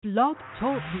Blog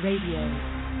Talk Radio.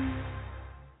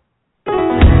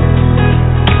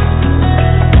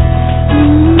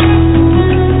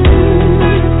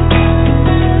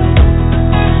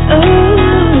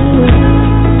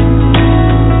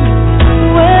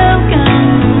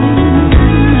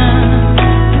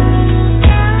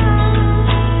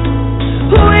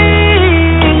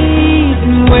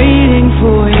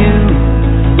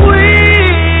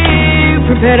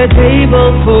 Prepared a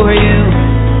table for you.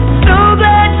 So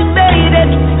glad you made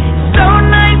it. So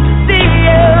nice to see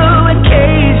you. In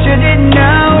case you didn't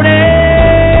notice,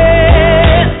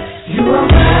 you are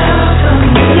welcome.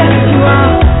 Yes, you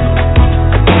are.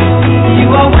 You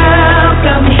are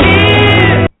welcome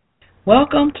here.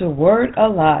 Welcome to Word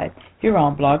Alive here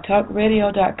on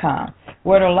blogtalkradio.com.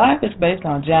 Word Alive is based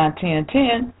on John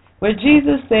 10:10, where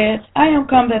Jesus said, "I am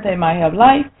come that they might have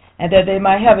life and that they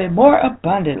might have it more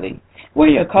abundantly." We're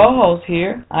your co-hosts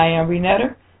here. I am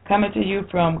Renetta, coming to you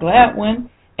from Gladwin,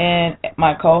 and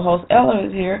my co-host Ella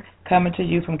is here, coming to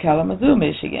you from Kalamazoo,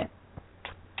 Michigan.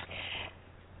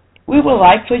 We would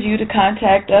like for you to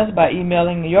contact us by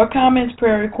emailing your comments,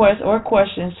 prayer requests, or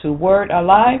questions to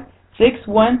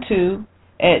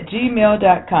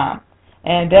wordalive612@gmail.com,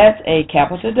 and that's a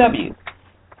capital W.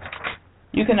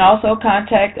 You can also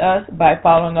contact us by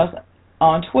following us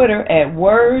on Twitter at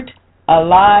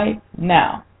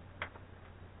WordAliveNow.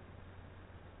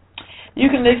 You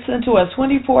can listen to us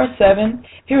 24/7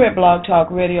 here at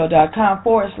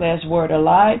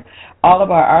blogtalkradio.com/wordalive. All of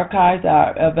our archives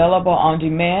are available on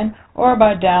demand or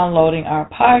by downloading our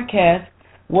podcast,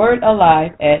 Word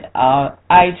Alive, at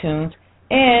iTunes,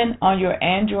 and on your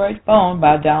Android phone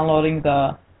by downloading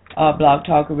the Blog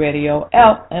Talk Radio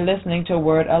app and listening to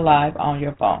Word Alive on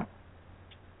your phone.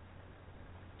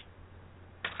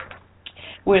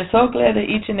 We're so glad that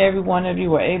each and every one of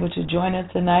you were able to join us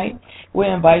tonight. We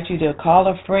invite you to call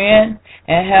a friend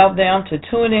and have them to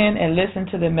tune in and listen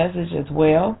to the message as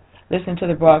well, listen to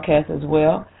the broadcast as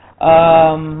well.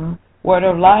 Word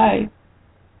of Live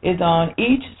is on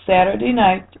each Saturday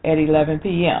night at 11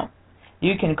 p.m.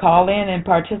 You can call in and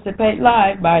participate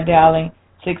live by dialing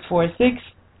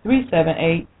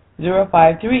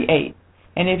 646-378-0538.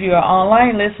 And if you are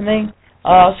online listening,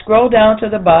 scroll down to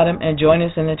the bottom and join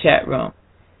us in the chat room.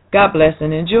 God bless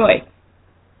and enjoy.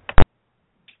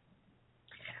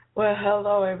 Well,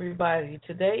 hello, everybody.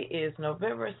 Today is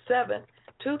November 7th,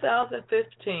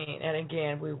 2015, and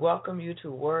again, we welcome you to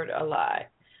Word Alive.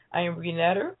 I am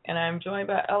Renetta, and I am joined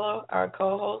by Ella, our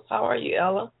co-host. How are you,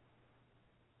 Ella?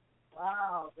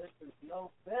 Wow, this is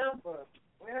November.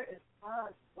 Where is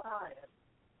time flying?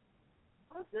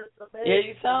 I'm just amazed. Yeah,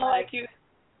 you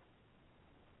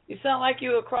sound like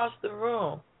you across the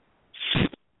room.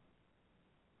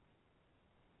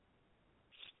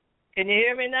 Can you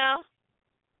hear me now?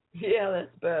 Yeah,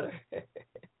 that's better.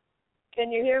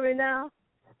 Can you hear me now?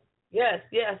 Yes,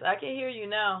 I can hear you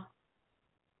now.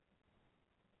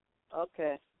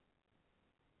 Okay.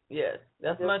 Yes,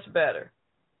 that's much better.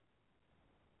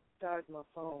 Charge my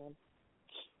phone.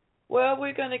 Well,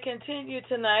 we're going to continue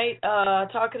tonight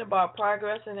talking about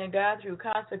progressing in God through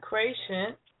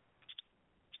consecration.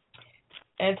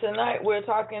 And tonight we're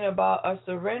talking about a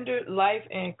surrendered life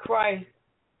in Christ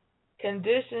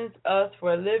conditions us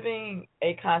for living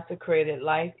a consecrated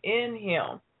life in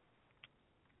Him.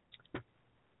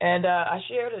 And I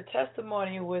shared a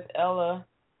testimony with Ella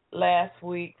last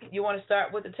week. You want to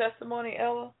start with the testimony,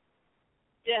 Ella?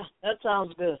 Yeah, that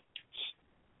sounds good.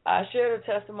 I shared a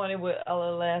testimony with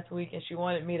Ella last week, and she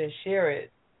wanted me to share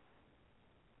it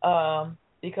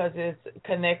because it's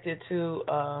connected to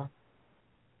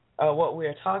what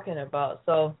we're talking about.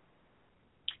 So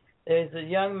there's a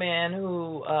young man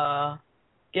who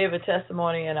gave a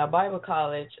testimony in our Bible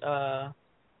college a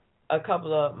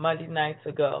couple of Monday nights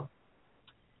ago.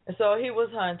 And so he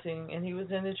was hunting, and he was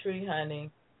in the tree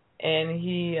hunting, and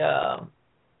he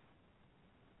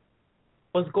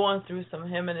was going through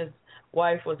him and his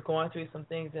wife was going through some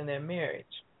things in their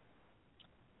marriage.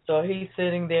 So he's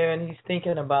sitting there, and he's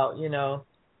thinking about,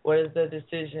 what is the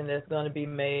decision that's going to be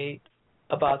made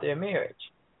about their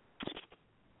marriage.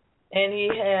 And he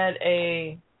had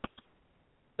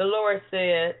the Lord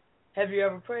said, "Have you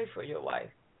ever prayed for your wife?"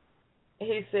 And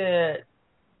he said,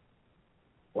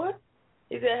 "What?"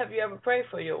 He said, "Have you ever prayed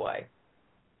for your wife?"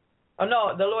 Oh,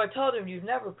 no, the Lord told him, "You've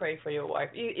never prayed for your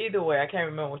wife." Either way, I can't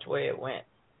remember which way it went.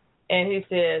 And he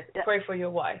said, "Pray for your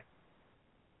wife."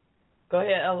 Go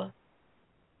ahead, Ella.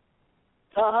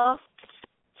 Uh-huh.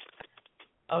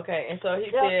 Okay, and so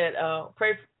he said,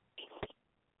 pray.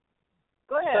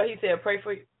 Go ahead. So he said, pray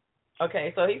for.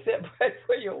 Okay, so he said, pray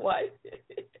for your wife.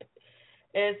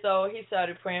 And so he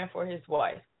started praying for his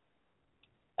wife.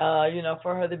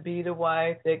 for her to be the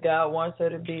wife that God wants her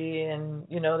to be, and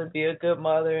to be a good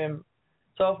mother and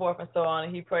so forth and so on.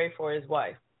 And he prayed for his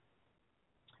wife,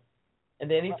 and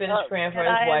then he finished praying for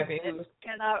his wife.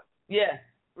 Yeah.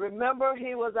 Remember,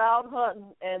 he was out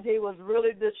hunting, and he was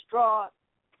really distraught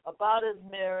about his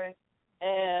marriage,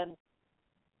 and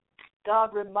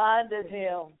God reminded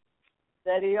him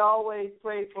that he always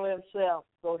prayed for himself.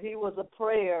 So he was a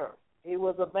prayer. He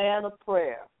was a man of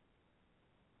prayer.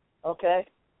 Okay?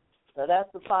 So that's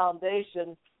the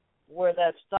foundation where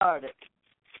that started.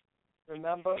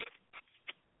 Remember?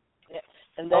 Yeah.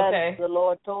 And then the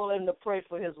Lord told him to pray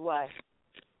for his wife.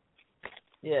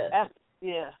 Yes.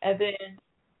 Yeah. And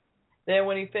then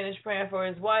when he finished praying for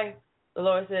his wife, the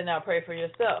Lord said, now pray for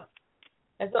yourself.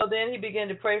 And so then he began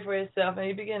to pray for himself, and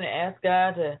he began to ask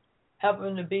God to help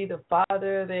him to be the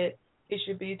father that he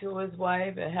should be to his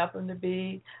wife, and help him to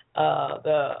be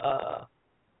the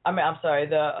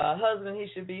husband he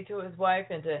should be to his wife,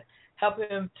 and to help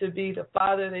him to be the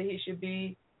father that he should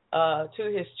be to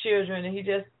his children. And he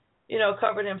just,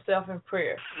 covered himself in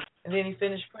prayer. And then he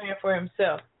finished praying for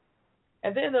himself.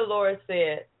 And then the Lord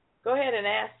said, go ahead and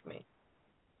ask me.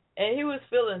 And he was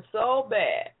feeling so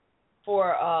bad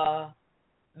for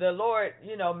the Lord,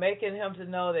 making him to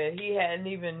know that he hadn't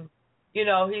even,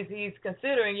 he's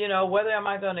considering, whether am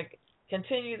I going to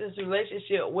continue this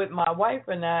relationship with my wife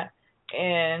or not.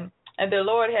 And the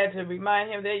Lord had to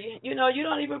remind him that, you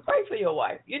don't even pray for your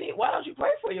wife. Why don't you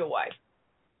pray for your wife?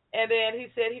 And then he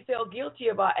said he felt guilty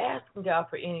about asking God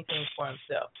for anything for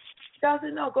himself. God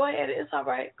said, no, go ahead. It's all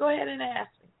right. Go ahead and ask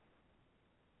me.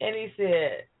 And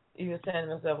he was saying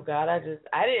to himself, God, I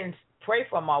didn't pray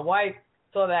for my wife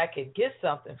so that I could get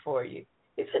something for you.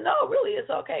 He said, no, really, it's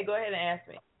okay. Go ahead and ask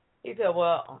me. He said,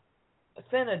 well,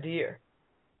 send a deer.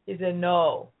 He said,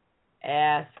 no,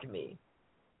 ask me.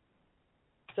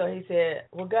 So he said,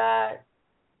 well, God,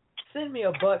 send me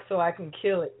a buck so I can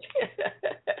kill it.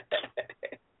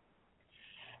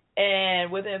 And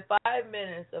within 5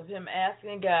 minutes of him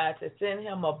asking God to send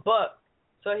him a buck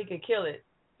so he could kill it,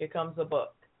 here comes a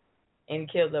buck. And he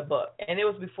killed the buck. And it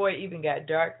was before it even got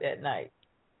dark that night.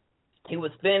 He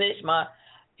was finished.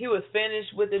 He was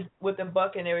finished with the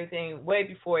buck and everything way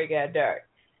before it got dark.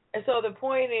 And so the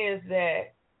point is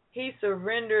that he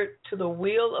surrendered to the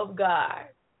will of God.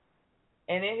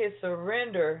 And in his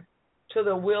surrender to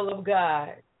the will of God,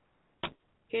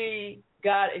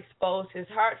 God exposed his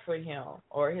heart for him,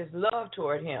 or his love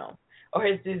toward him, or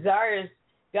his desires.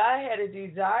 God had a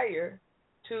desire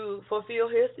to fulfill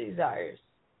his desires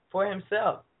for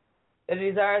himself, a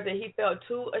desire that he felt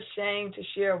too ashamed to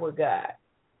share with God.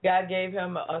 God gave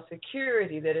him a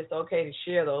security that it's okay to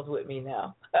share those with me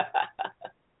now.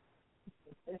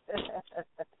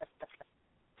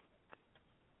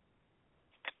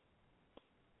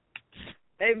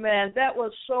 Amen. That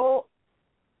was so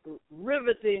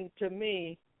riveting to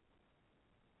me.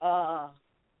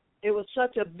 It was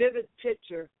such a vivid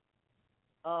picture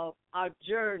of our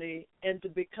journey into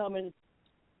becoming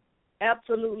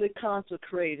absolutely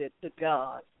consecrated to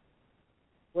God.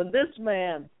 When this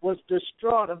man was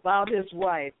distraught about his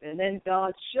wife, and then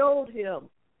God showed him,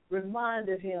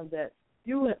 reminded him that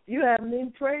you haven't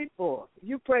even prayed for her.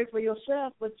 You pray for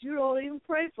yourself, but you don't even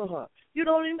pray for her. You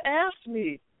don't even ask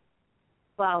me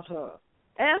about her.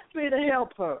 Ask me to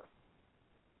help her.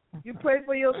 You pray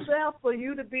for yourself, for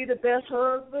you to be the best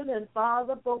husband and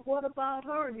father, but what about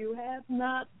her? You have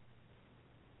not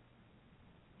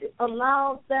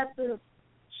allowed that to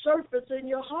surface in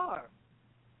your heart.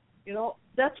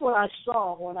 That's what I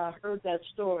saw when I heard that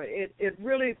story. It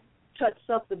really touched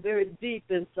something very deep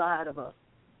inside of us.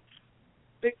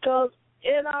 Because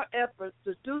in our efforts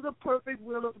to do the perfect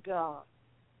will of God,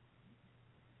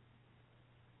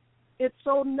 it's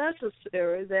so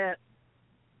necessary that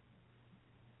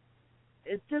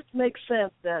it just makes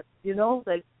sense that,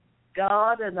 that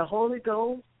God and the Holy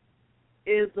Ghost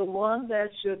is the one that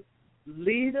should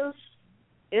lead us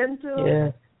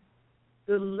into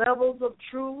the levels of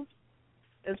truth,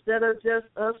 instead of just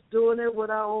us doing it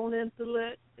with our own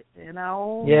intellect and our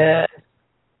own. Yes.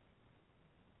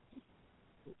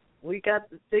 We got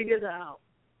to figure it out.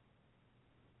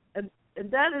 And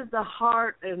that is the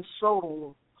heart and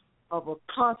soul of a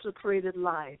consecrated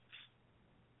life.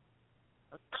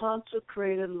 A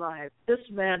consecrated life. This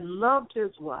man loved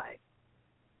his wife,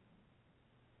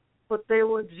 but they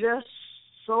were just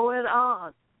so at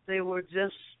odds. They weren't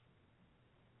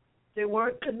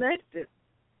connected.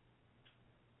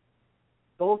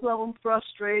 Both of them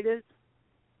frustrated.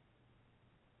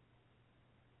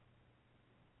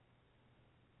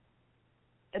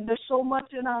 And there's so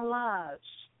much in our lives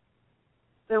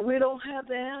that we don't have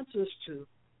the answers to.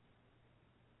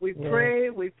 We Yeah.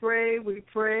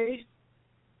 pray.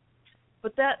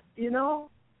 But that,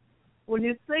 when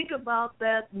you think about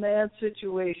that man's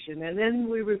situation, and then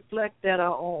we reflect at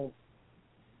our own,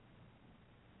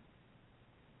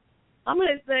 how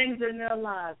many things in their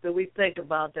lives that we think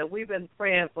about that we've been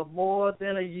praying for more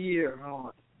than a year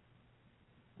on?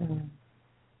 Mm.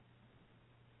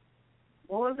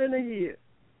 More than a year.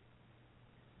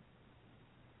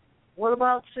 What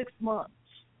about 6 months?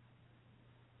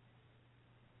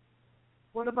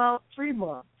 What about 3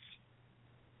 months?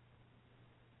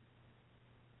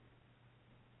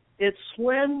 It's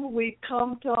when we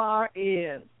come to our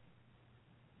end,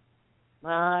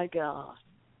 my God,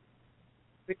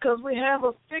 because we have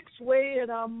a fixed way in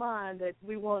our mind that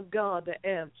we want God to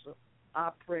answer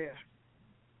our prayer.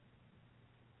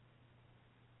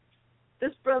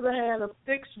 This brother had a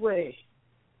fixed way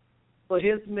for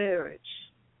his marriage.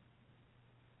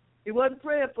 He wasn't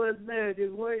praying for his marriage. He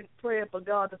wasn't praying for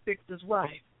God to fix his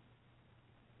wife.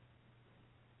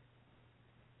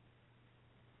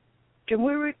 Can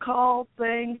we recall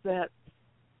things that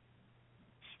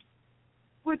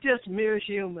we're just mere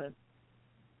human?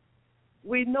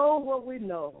 We know what we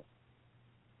know.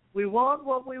 We want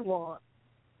what we want.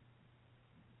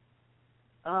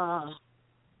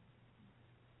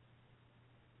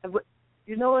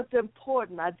 It's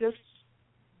important. I just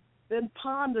been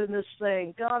pondering this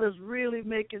thing. God is really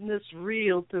making this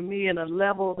real to me in a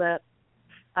level that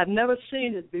I've never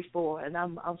seen it before, and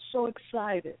I'm so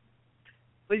excited.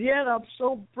 But yet I'm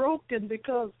so broken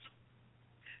because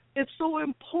it's so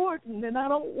important, and I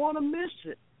don't want to miss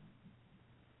it.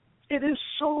 It is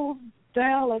so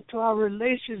valid to our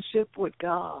relationship with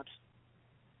God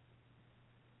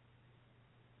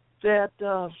that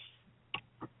the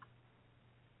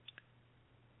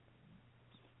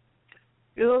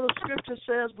scripture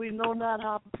says we know not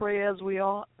how to pray as we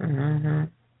ought. Mm-hmm.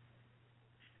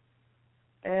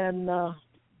 And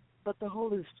but the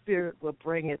Holy Spirit will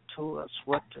bring it to us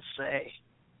what to say.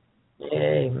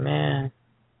 Amen.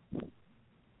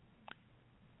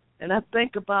 And I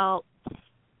think about,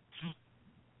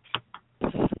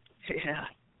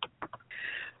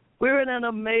 we're in an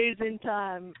amazing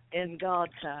time in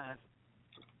God's time.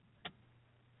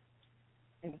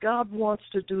 And God wants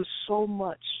to do so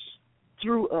much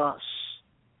through us.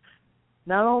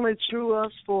 Not only through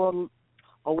us for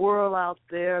a world out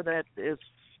there that is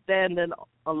standing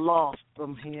aloft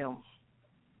from Him,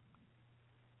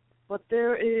 but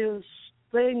there is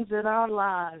things in our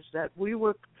lives that we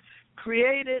were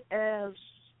created as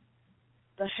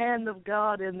the hand of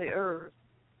God in the earth.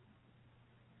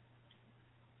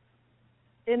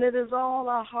 And it is all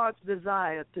our heart's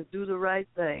desire to do the right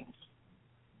things.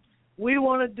 We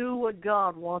want to do what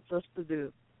God wants us to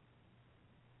do.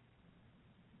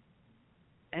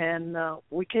 And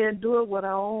we can't do it with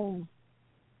our own.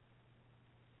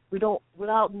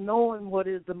 Without knowing what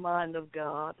is the mind of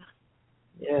God.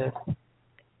 Yes.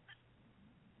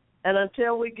 And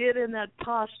until we get in that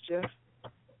posture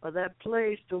or that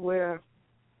place to where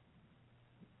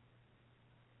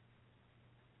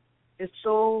it's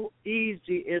so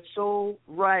easy, it's so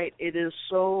right, it is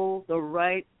so the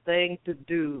right thing to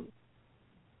do.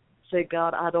 Say,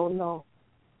 God, I don't know.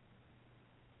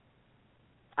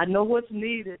 I know what's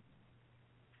needed.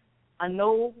 I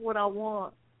know what I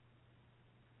want.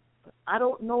 But I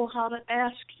don't know how to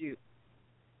ask you.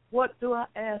 What do I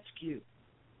ask you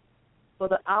for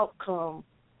the outcome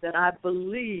that I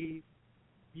believe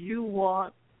you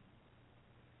want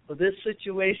for this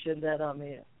situation that I'm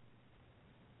in?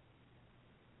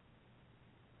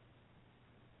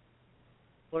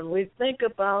 When we think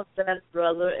about that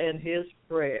brother and his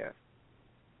prayer,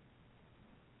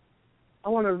 I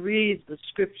want to read the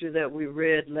scripture that we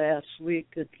read last week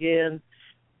again.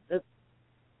 The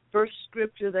first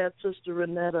scripture that Sister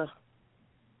Renetta.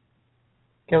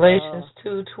 Galatians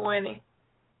 2:20.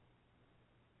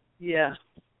 Yeah.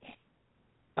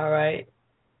 All right.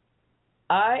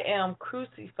 I am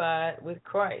crucified with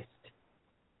Christ.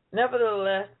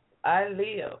 Nevertheless, I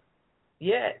live,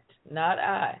 yet not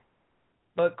I,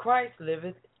 but Christ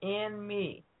liveth in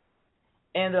me.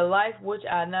 And the life which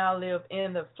I now live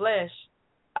in the flesh,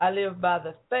 I live by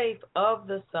the faith of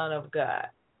the Son of God,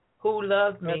 who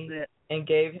loved me and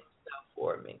gave himself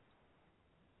for me.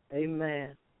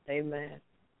 Amen. Amen.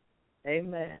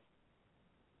 Amen.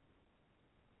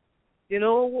 You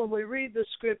know, when we read the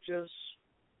scriptures,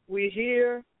 we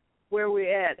hear where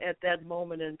we're at that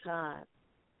moment in time.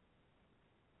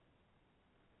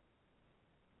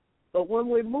 But when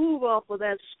we move off of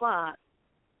that spot,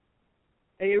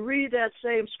 and you read that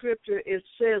same scripture, it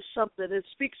says something, it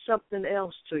speaks something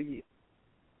else to you.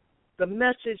 The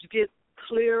message gets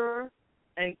clearer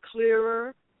and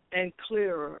clearer and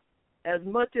clearer, as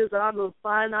much as our little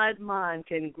finite mind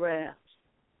can grasp.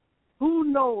 Who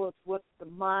knoweth what the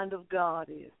mind of God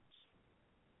is?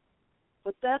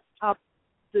 But that's our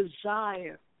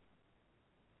desire.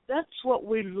 That's what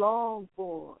we long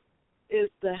for, is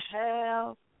to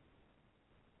have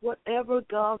whatever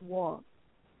God wants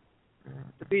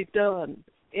to be done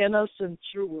in us and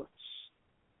through us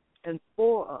and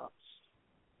for us.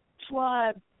 That's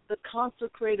why the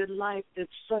consecrated life is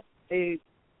such a,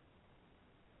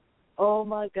 oh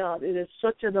my God, it is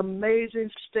such an amazing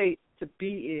state to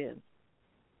be in.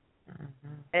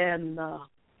 And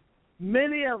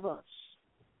many of us,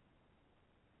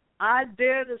 I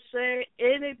dare to say,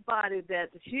 anybody that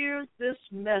hears this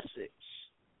message,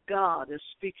 God is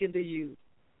speaking to you.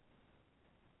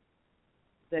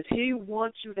 That He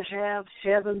wants you to have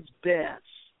heaven's best.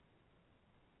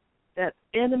 That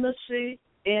intimacy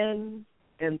in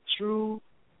and through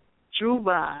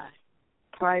by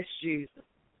Christ Jesus.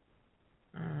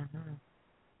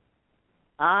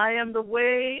 I am the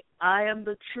way, I am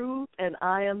the truth, and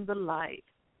I am the light.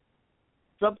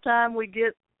 Sometimes we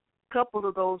get a couple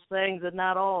of those things and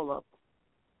not all of them.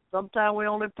 Sometimes we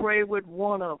only pray with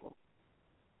one of them.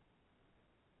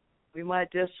 We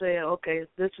might just say, okay,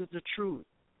 this is the truth.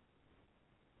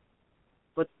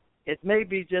 But it may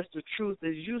be just the truth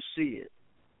as you see it.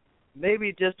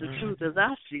 Maybe just the truth as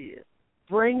I see it.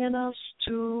 Bringing us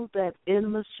to that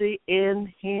intimacy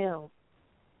in Him.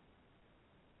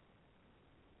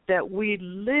 That we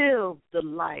live the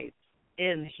life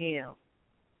in Him.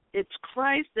 It's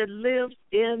Christ that lives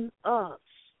in us.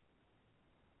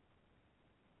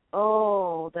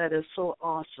 Oh, that is so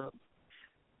awesome.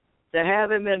 To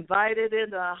have Him invited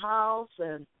into our house,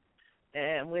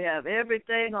 and we have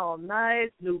everything all nice,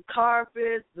 new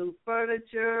carpets, new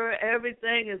furniture,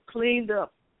 everything is cleaned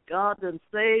up. God done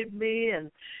saved me,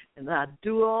 and I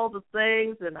do all the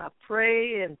things, and I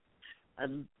pray, and I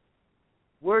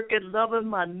work at loving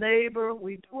my neighbor.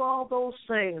 We do all those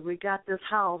things. We got this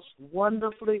house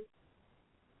wonderfully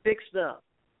fixed up.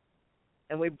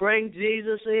 And we bring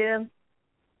Jesus in.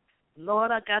 Lord,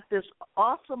 I got this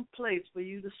awesome place for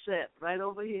you to sit right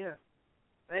over here,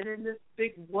 right in this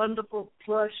big, wonderful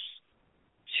plush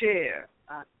chair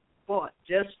I bought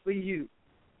just for you.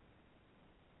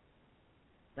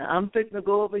 Now, I'm fixing to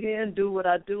go over here and do what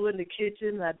I do in the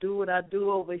kitchen. I do what I do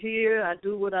over here. I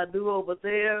do what I do over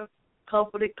there.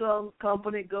 Company comes,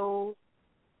 company goes.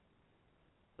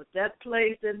 But that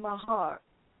place in my heart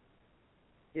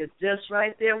is just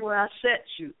right there where I set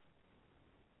you.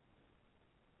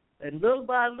 And little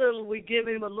by little, we give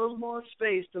Him a little more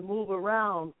space to move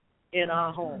around in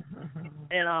our home,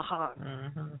 in our heart.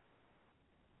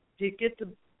 You get to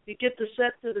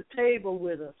sit to the table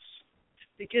with us.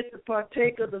 You get to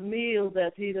partake of the meal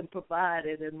that He done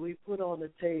provided and we put on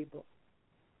the table.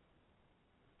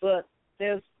 But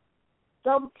there's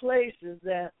some places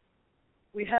that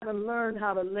we haven't learned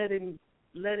how to let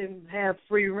him have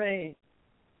free reign.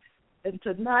 And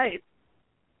tonight,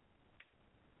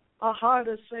 our heart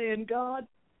is saying, God,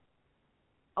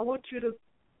 I want you to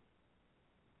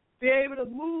be able to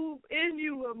move in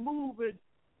you or move it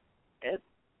and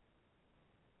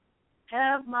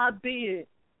have my being.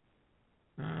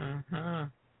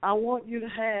 I want you to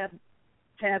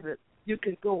have it. You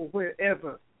can go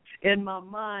wherever. In my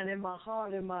mind, in my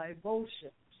heart, in my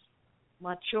emotions,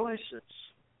 my choices.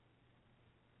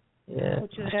 Yeah, I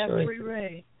want you to have free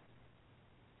reign.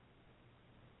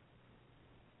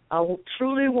 I will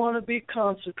truly want to be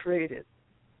consecrated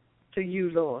to you,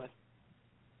 Lord.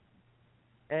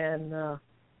 And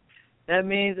that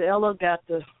means Ella got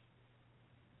to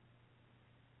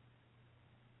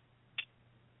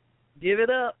give it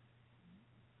up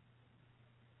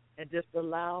and just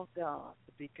allow God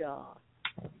to be God.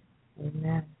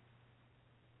 Amen.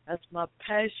 That's my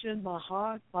passion, my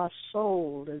heart, my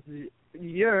soul is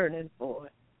yearning for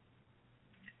it.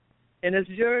 And it's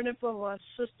yearning for our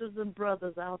sisters and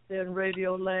brothers out there in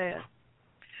Radio Land.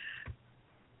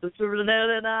 Sister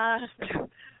Renetta and I,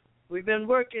 we've been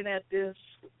working at this,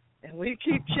 and we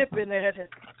keep chipping at it.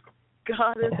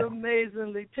 God is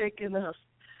amazingly taking us.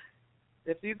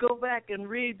 If you go back and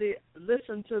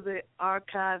listen to the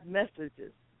archived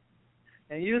messages,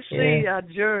 and you see our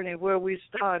journey where we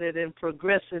started in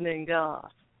progressing in God.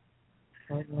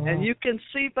 And you can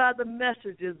see by the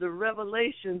messages, the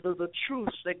revelations of the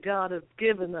truths that God has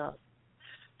given us,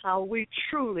 how we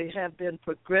truly have been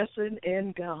progressing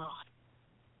in God.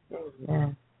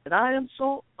 Amen. And I am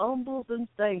so humbled and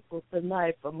thankful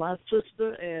tonight for my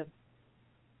sister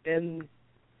and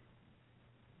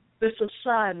this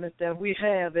assignment that we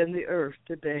have in the earth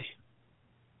today.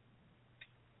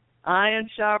 Iron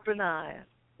sharpen iron.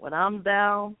 When I'm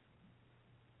down,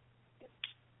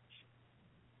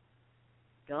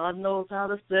 God knows how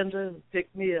to send her and pick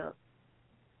me up.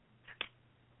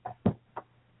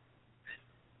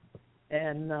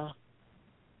 And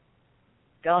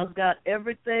God's got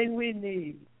everything we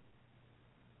need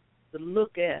to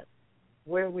look at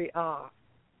where we are.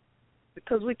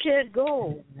 Because we can't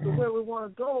go to where we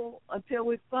want to go until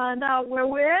we find out where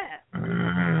we're at.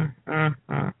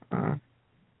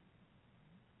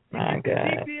 My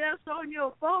God. GPS on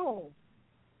your phone.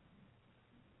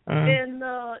 And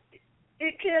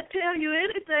it can't tell you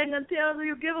anything until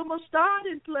you give them a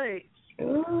starting place.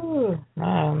 Ooh,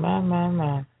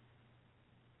 my.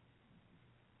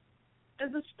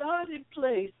 And the starting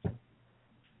place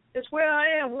is where I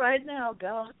am right now,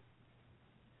 God.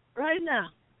 Right now.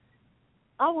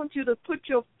 I want you to put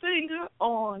your finger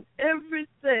on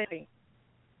everything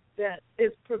that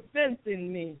is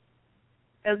preventing me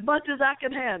as much as I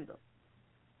can handle.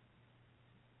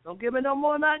 Don't give me no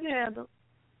more than I can handle.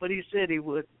 But he said he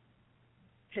would.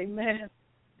 Amen.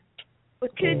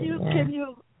 But can you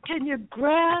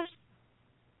grasp?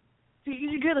 Do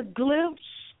you get a glimpse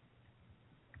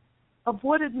of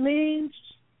what it means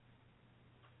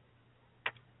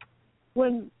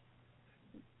when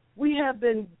we have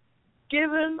been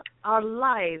given our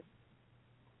life,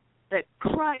 that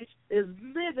Christ is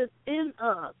living in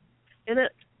us, and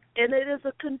it is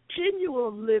a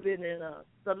continual living in us.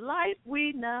 The life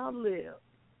we now live,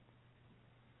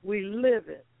 we live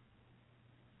it.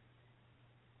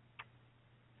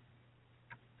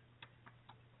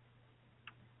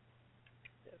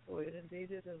 Therefore, it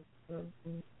indeed is.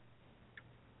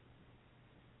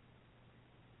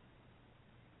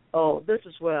 Oh, this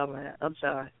is where I'm at. I'm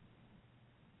sorry.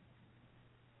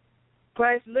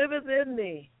 Christ liveth in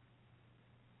me.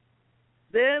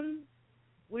 Then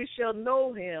we shall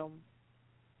know him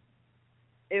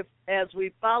if as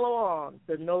we follow on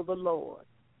to know the Lord.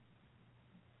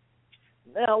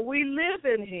 Now we live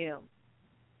in him.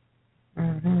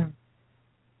 Mm-hmm.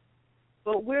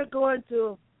 But we're going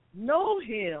to know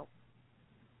him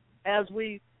as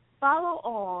we follow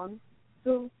on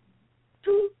to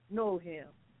know him.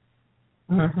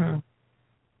 Mm-hmm.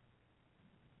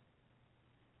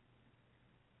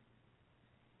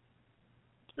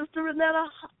 Sister Renetta,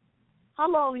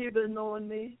 how long have you been knowing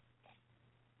me?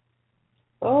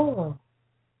 Oh,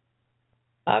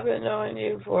 I've been knowing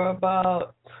you for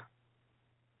about,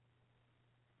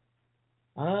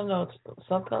 I don't know,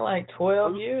 something like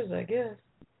 12 years, I guess.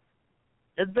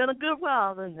 It's been a good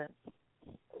while, isn't it?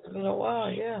 It's been a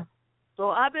while, yeah. So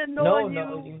I've been knowing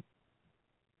you.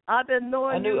 I've been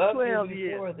knowing you 12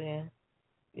 years. Before then.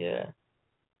 Yeah.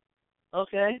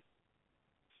 Okay.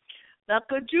 Now,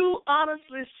 could you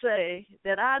honestly say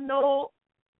that I know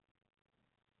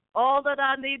all that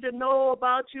I need to know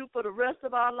about you for the rest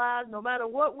of our lives, no matter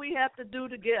what we have to do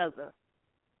together?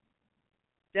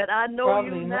 That I know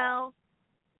Probably you not. now?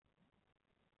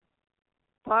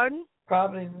 Pardon?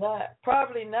 Probably not.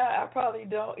 I probably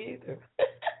don't either.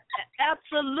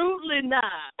 Absolutely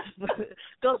not.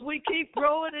 Because we keep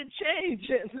growing and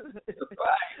changing.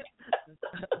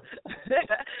 Right.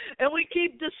 And we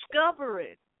keep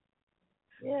discovering.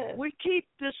 Yes. We keep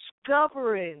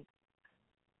discovering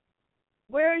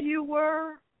where you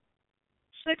were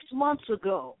 6 months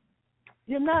ago.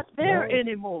 You're not there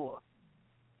anymore.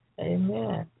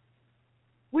 Amen.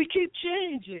 We keep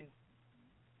changing.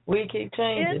 We keep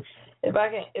changing. If I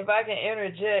can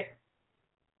interject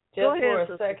just Go ahead, for a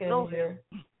sister. second here.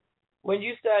 When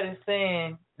you started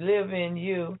saying live in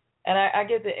you, and I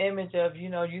get the image of,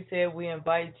 you said we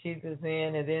invite Jesus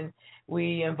in, and then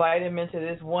we invite him into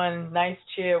this one nice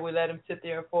chair. We let him sit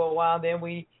there for a while. Then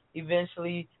we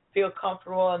eventually feel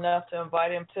comfortable enough to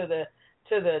invite him to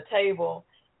the table.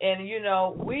 And,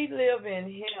 we live in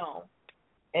him,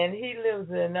 and he lives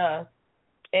in us.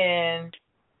 And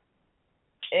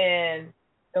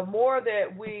the more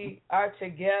that we are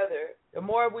together, the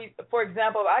more for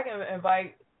example, I can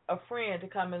invite a friend to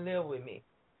come and live with me.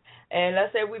 And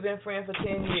let's say we've been friends for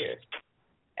 10 years.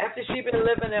 After she's been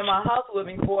living in my house with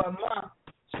me for a month,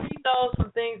 she knows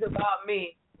some things about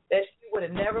me that she would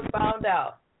have never found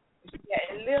out if she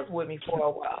hadn't lived with me for a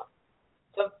while.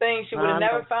 Some things she would have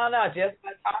never found out just by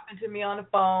talking to me on the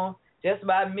phone, just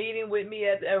by meeting with me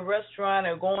at a restaurant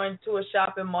or going to a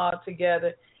shopping mall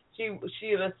together.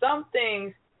 There's some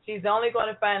things she's only going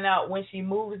to find out when she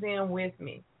moves in with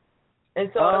me. And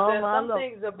so there's some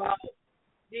things about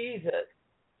Jesus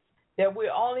that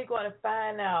we're only going to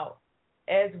find out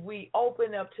as we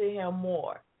open up to him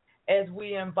more, as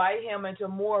we invite him into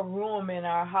more room in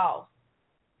our house.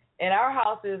 And our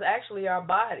house is actually our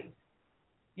bodies.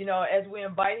 As we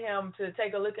invite him to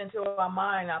take a look into our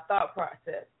mind, our thought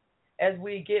process, as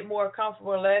we get more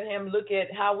comfortable, let him look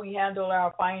at how we handle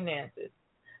our finances.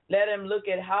 Let him look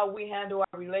at how we handle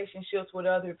our relationships with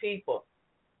other people.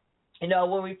 You know,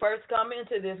 when we first come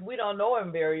into this, we don't know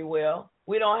him very well.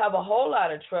 We don't have a whole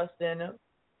lot of trust in him.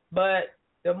 But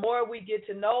the more we get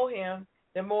to know him,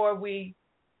 the more we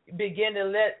begin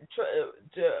to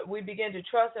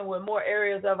trust him with more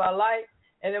areas of our life,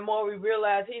 and the more we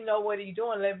realize he know what he's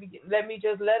doing. Let me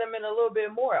just let him in a little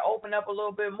bit more, open up a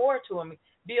little bit more to him,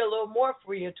 be a little more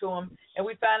freer to him. And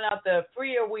we find out the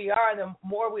freer we are, the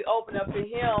more we open up to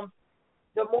him,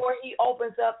 the more he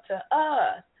opens up to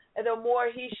us, and the more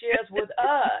he shares with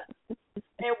us.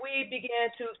 And we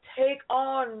begin to take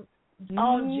on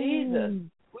Jesus.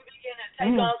 We begin to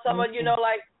take on someone, you know,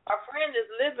 like our friend is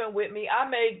living with me. I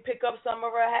may pick up some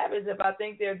of her habits if I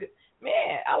think they're good.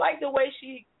 Man, I like the way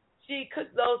she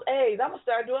cooks those eggs. I'm going to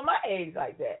start doing my eggs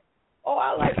like that. Oh,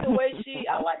 I like the way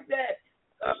I like that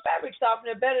fabric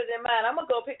softener better than mine. I'm going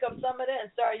to go pick up some of that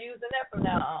and start using that from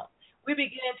now on. We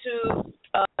begin to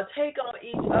take on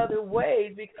each other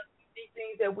ways because we see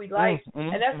things that we like.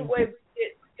 And that's the way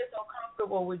we get so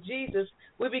comfortable with Jesus.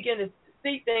 We begin to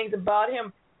see things about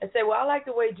him and say, well, I like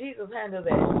the way Jesus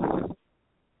handled that. I'm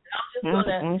just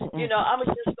gonna, you know,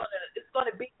 it's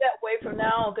gonna be that way from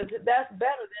now on because that's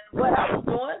better than what I was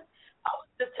doing. I was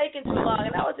just taking too long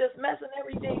and I was just messing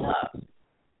everything up.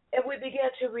 And we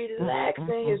began to relax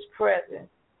in his presence.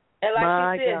 And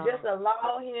like you said, just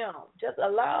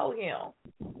allow him.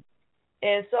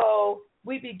 And so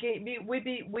we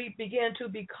begin to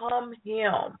become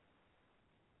him.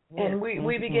 And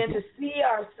we begin to see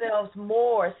ourselves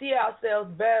more, see ourselves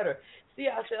better, see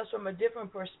ourselves from a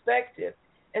different perspective.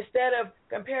 Instead of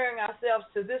comparing ourselves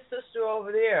to this sister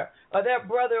over there or that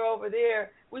brother over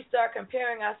there, we start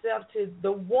comparing ourselves to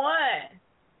the one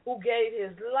who gave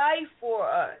his life for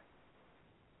us.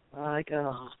 My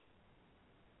God.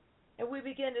 And we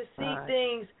begin to see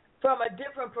things from a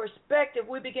different perspective.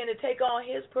 We begin to take on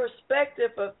his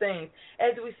perspective of things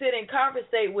as we sit and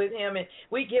conversate with him, and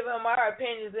we give him our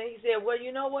opinions. And he said, well,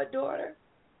 you know what, daughter?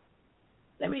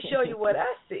 Let me show you what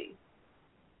I see.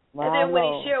 And then when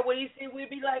he shared what he see, we'd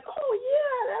be like, oh,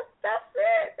 yeah, that's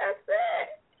it.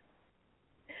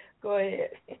 Go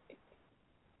ahead.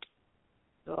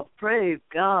 Oh, praise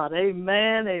God.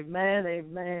 Amen, amen,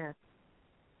 amen.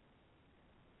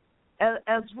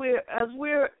 As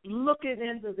we're looking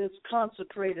into this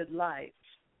consecrated life,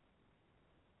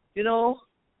 you know,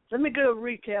 let me give a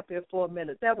recap here for a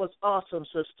minute. That was awesome,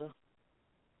 sister.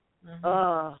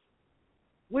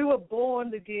 We were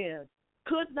born again.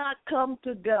 Could not come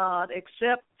to God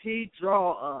except he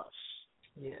draw us.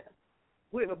 Yeah.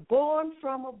 We were born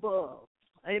from above.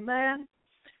 Amen?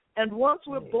 And once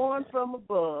we're born from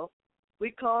above,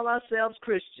 we call ourselves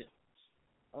Christians.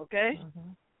 Okay?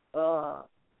 I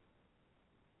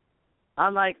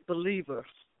like believer.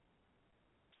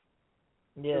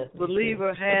 Yes.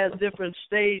 Believer has different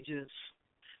stages.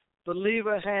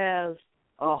 Believer has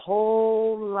a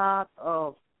whole lot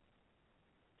of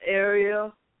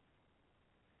area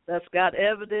that's got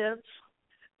evidence,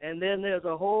 and then there's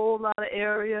a whole lot of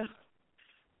area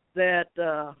that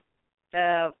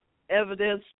have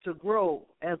evidence to grow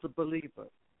as a believer.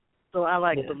 So I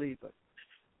like believer.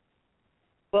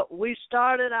 But we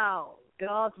started out,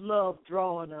 God's love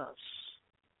drawing us.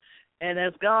 And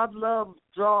as God's love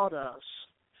drawed us,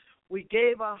 we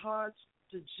gave our hearts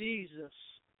to Jesus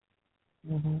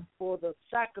for the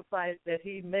sacrifice that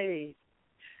he made.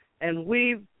 And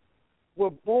we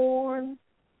were born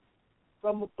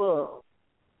from above.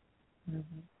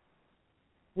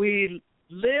 We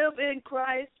live in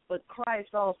Christ, but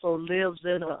Christ also lives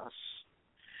in us.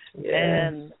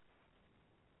 And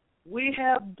we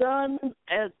have done,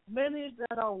 as many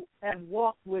that have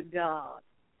walked with God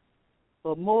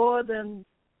for more than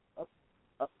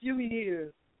a few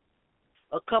years,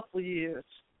 a couple years,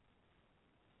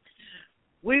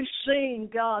 we've seen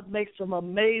God make some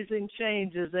amazing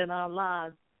changes in our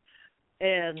lives.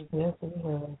 And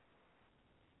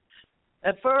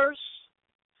at first,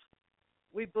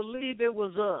 we believed it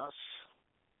was us.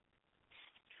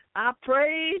 I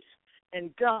prayed,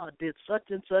 and God did such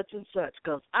and such and such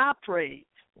because I prayed.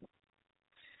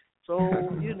 So,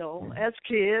 you know, as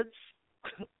kids,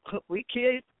 we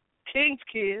kids, king's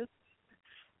kids,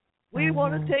 we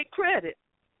want to take credit.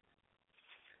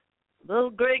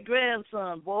 Little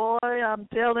great-grandson, boy, I'm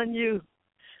telling you,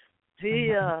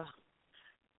 he,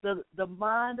 the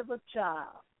mind of a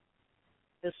child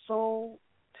is so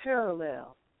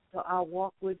parallel to our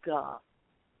walk with God.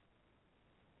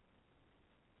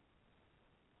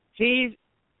 He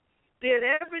did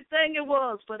everything it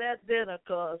was for that dinner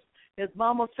because his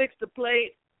mama fixed the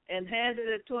plate and handed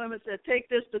it to him and said, "Take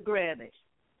this to Granny."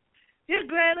 "Here,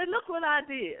 Granny, look what I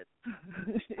did."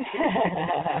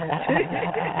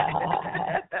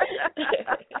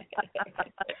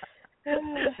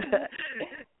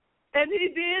 And he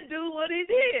did do what he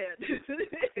did.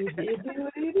 He did do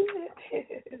what he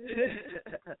did.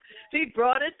 He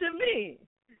brought it to me.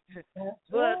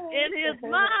 But in his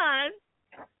mind,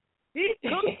 he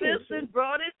took this and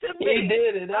brought it to me. He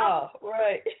did it all,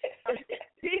 right.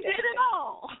 He did it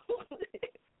all.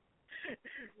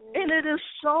 And it is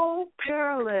so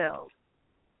parallel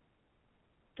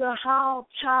to how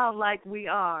childlike we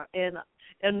are and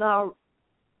our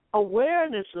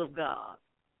awareness of God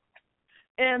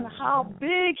and how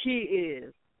big He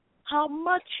is, how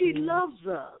much He loves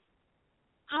us,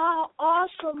 how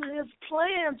awesome His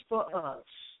plans for us,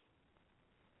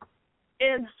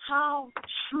 and how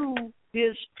true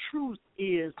His truth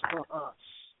is for us.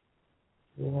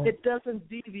 Yeah. It doesn't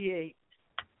deviate.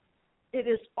 It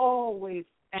is always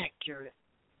accurate.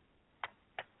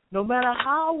 No matter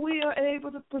how we are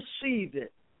able to perceive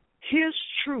it, His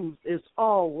truth is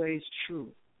always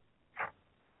true.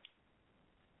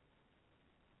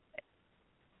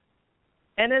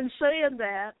 And in saying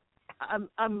that,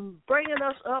 I'm bringing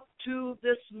us up to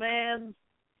this man's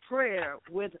prayer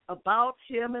about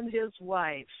him and his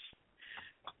wife,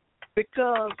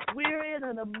 because we're in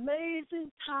an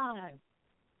amazing time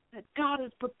that God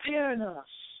is preparing us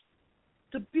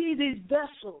to be these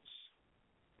vessels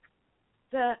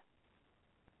that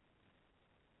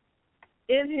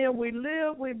in Him we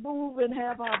live, we move, and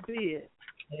have our being.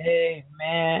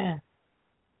 Amen.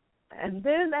 And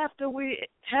then after we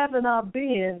having our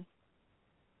being,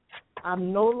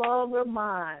 I'm no longer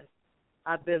mine.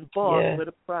 I've been bought with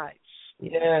a price.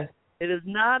 Yes. It is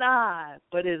not I,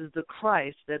 but it is the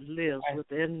Christ that lives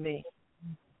within me.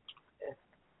 Yes.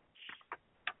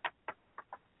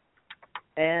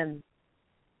 And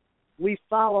we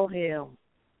follow Him.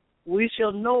 We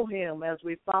shall know Him as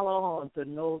we follow on to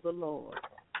know the Lord.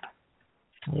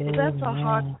 So that's our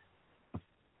heart.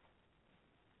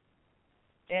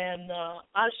 And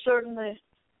I certainly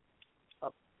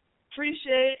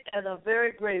appreciate and am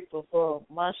very grateful for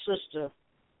my sister.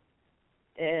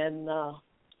 And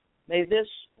may this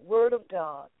word of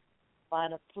God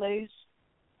find a place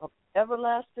of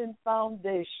everlasting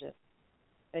foundation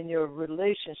in your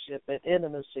relationship and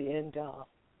intimacy in God.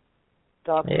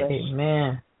 God bless you.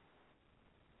 Amen.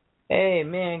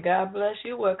 Amen. God bless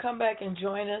you. Well, come back and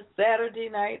join us Saturday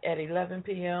night at 11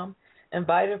 p.m.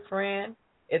 Invite a friend.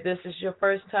 If this is your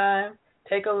first time,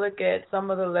 take a look at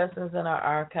some of the lessons in our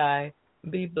archive.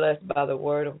 Be blessed by the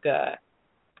Word of God.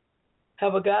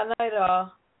 Have a God night,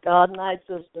 all. God night,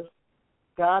 sister.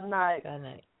 God night. God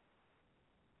night.